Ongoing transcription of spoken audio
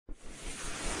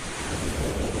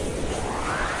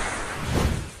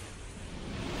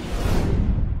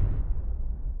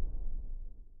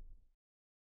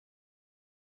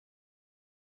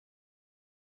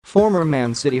Former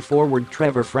Man City forward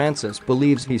Trevor Francis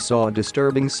believes he saw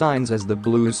disturbing signs as the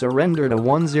Blues surrendered a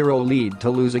 1-0 lead to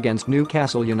lose against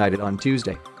Newcastle United on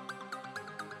Tuesday.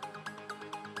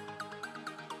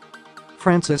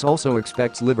 Francis also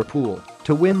expects Liverpool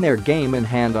to win their game in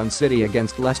hand on City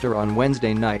against Leicester on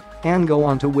Wednesday night and go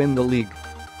on to win the league.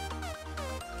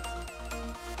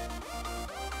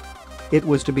 It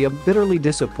was to be a bitterly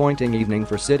disappointing evening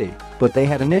for City, but they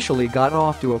had initially got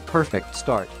off to a perfect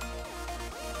start.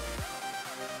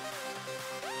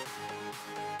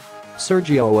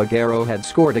 Sergio Aguero had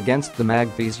scored against the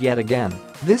Magpies yet again,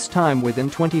 this time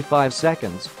within 25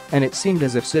 seconds, and it seemed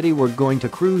as if City were going to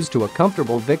cruise to a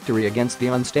comfortable victory against the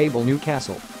unstable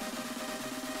Newcastle.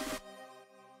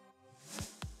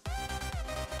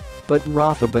 But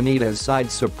Rafa Benitez's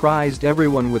side surprised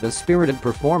everyone with a spirited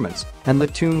performance, and the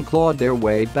Toon clawed their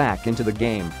way back into the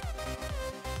game.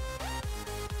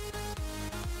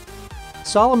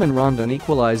 Rondon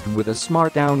equalised with a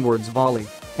smart downwards volley,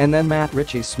 and then Matt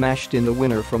Ritchie smashed in the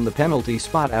winner from the penalty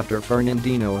spot after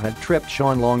Fernandino had tripped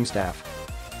Sean Longstaff.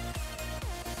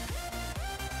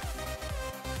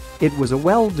 It was a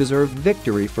well-deserved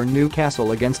victory for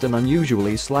Newcastle against an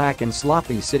unusually slack and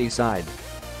sloppy City side.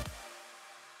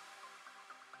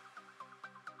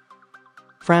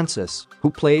 Francis, who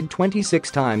played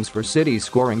 26 times for City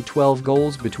scoring 12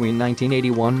 goals between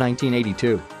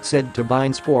 1981-1982, said to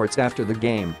beIN Sports after the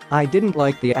game, "I didn't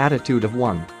like the attitude of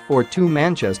one or two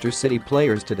Manchester City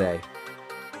players today.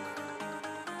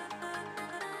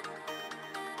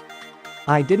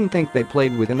 I didn't think they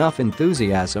played with enough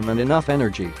enthusiasm and enough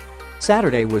energy.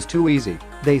 Saturday was too easy.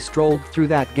 They strolled through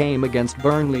that game against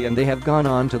Burnley and they have gone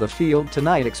on to the field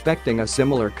tonight expecting a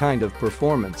similar kind of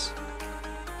performance.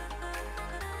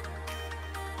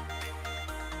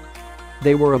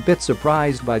 They were a bit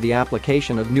surprised by the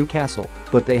application of Newcastle,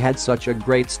 but they had such a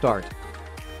great start.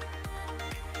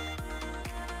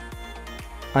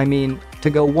 I mean,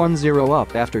 to go 1-0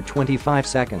 up after 25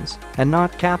 seconds and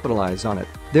not capitalise on it.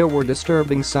 There were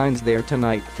disturbing signs there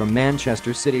tonight from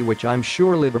Manchester City which I'm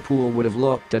sure Liverpool would have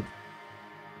looked at."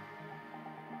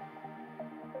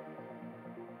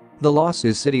 The loss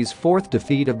is City's fourth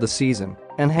defeat of the season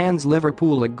and hands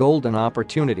Liverpool a golden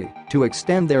opportunity to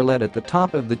extend their lead at the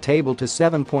top of the table to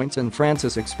 7 points, and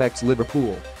Francis expects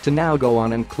Liverpool to now go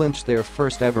on and clinch their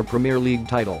first ever Premier League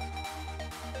title.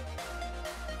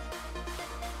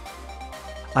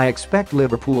 "I expect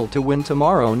Liverpool to win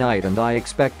tomorrow night and I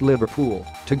expect Liverpool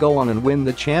to go on and win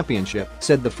the championship,"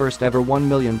 said the first ever £1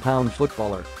 million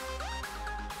footballer.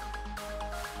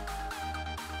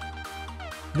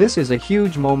 "This is a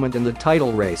huge moment in the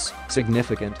title race,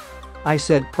 significant. I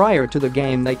said prior to the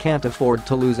game they can't afford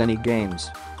to lose any games.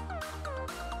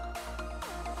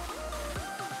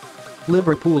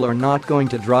 Liverpool are not going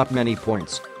to drop many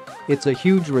points. It's a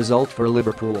huge result for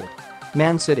Liverpool.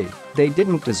 Man City, they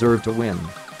didn't deserve to win.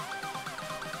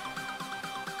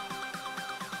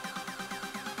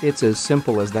 It's as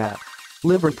simple as that.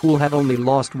 Liverpool have only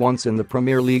lost once in the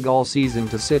Premier League all season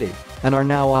to City and are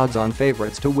now odds-on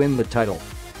favourites to win the title."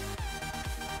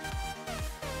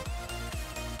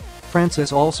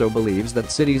 Francis also believes that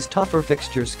City's tougher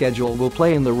fixture schedule will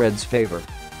play in the Reds' favour.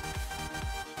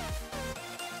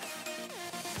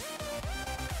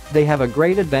 "They have a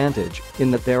great advantage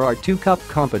in that there are two cup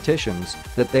competitions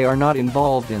that they are not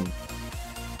involved in.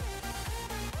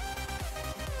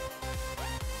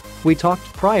 We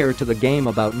talked prior to the game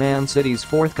about Man City's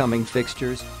forthcoming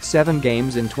fixtures, 7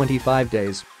 games in 25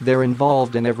 days, they're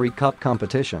involved in every cup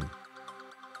competition.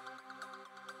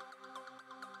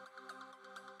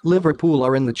 Liverpool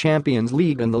are in the Champions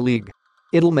League and the league.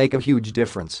 It'll make a huge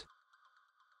difference.